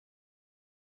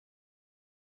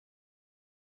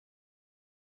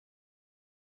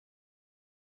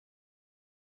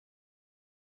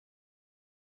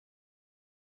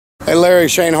Hey Larry,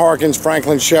 Shane Harkins,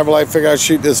 Franklin Chevrolet. Figured I'd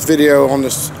shoot this video on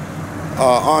this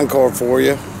Encore for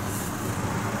you.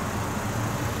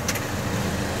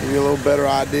 Give you a little better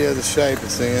idea of the shape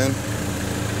it's in.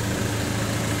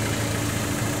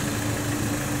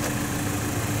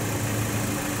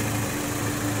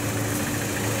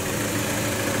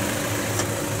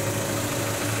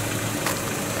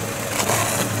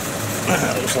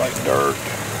 That looks like dirt.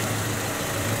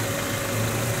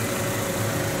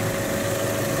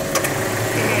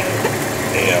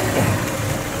 Yeah.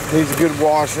 Needs a good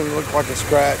washing. Looks like a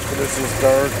scratch, but this is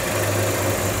dirt.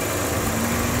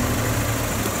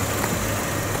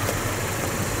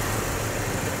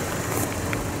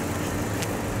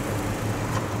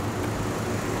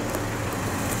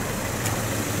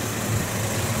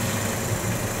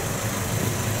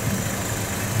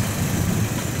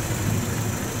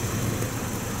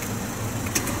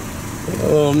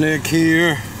 A little nick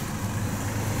here.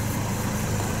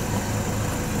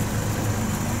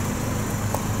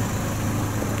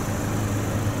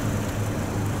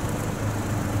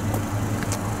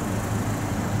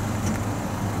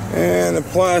 And the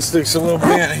plastic's a little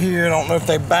bent here. I don't know if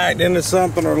they backed into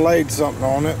something or laid something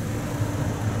on it.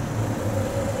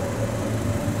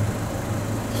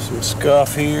 Some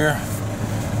scuff here,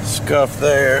 scuff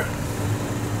there.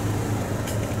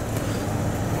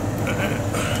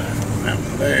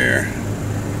 Nothing there.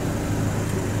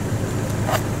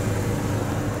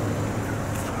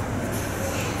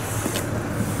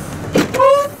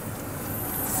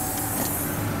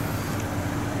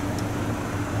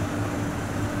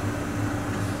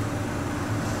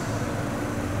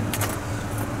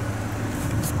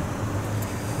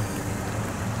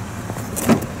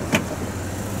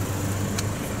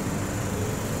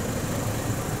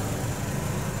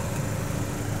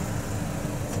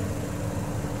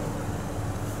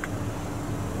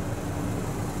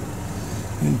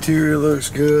 Interior looks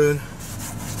good.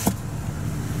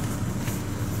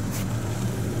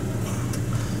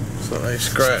 So they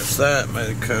scratched that, made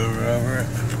a cover over it.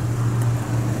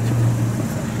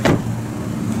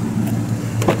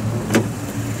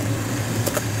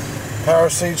 Power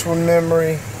seats with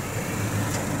memory.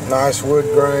 Nice wood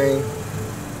grain.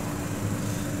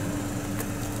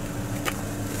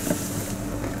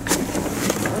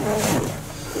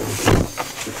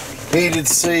 Heated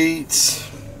seats.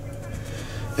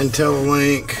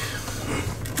 IntelliLink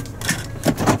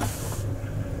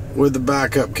with the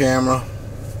backup camera.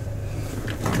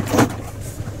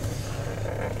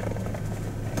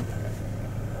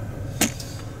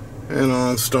 And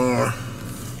OnStar.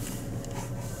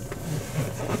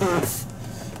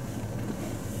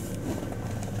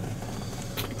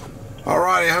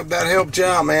 Alrighty, I hope that helped you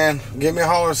out, man. Give me a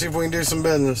holler and see if we can do some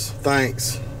business.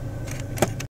 Thanks.